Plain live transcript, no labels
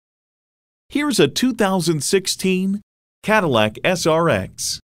Here's a 2016 Cadillac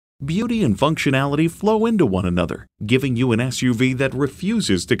SRX. Beauty and functionality flow into one another, giving you an SUV that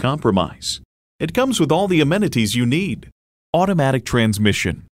refuses to compromise. It comes with all the amenities you need: automatic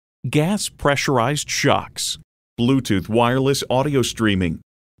transmission, gas pressurized shocks, Bluetooth wireless audio streaming,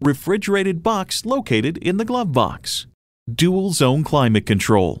 refrigerated box located in the glove box, dual zone climate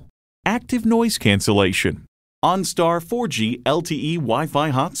control, active noise cancellation, OnStar 4G LTE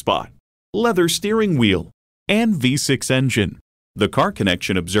Wi-Fi hotspot, leather steering wheel, and V6 engine. The Car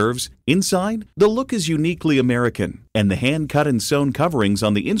Connection observes, inside, the look is uniquely American, and the hand-cut and sewn coverings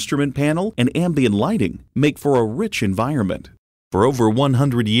on the instrument panel and ambient lighting make for a rich environment. For over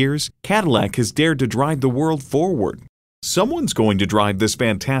 100 years, Cadillac has dared to drive the world forward. Someone's going to drive this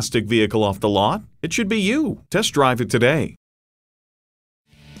fantastic vehicle off the lot. It should be you. Test drive it today.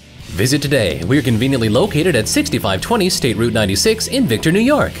 Visit today. We're conveniently located at 6520 State Route 96 in Victor, New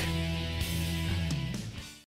York.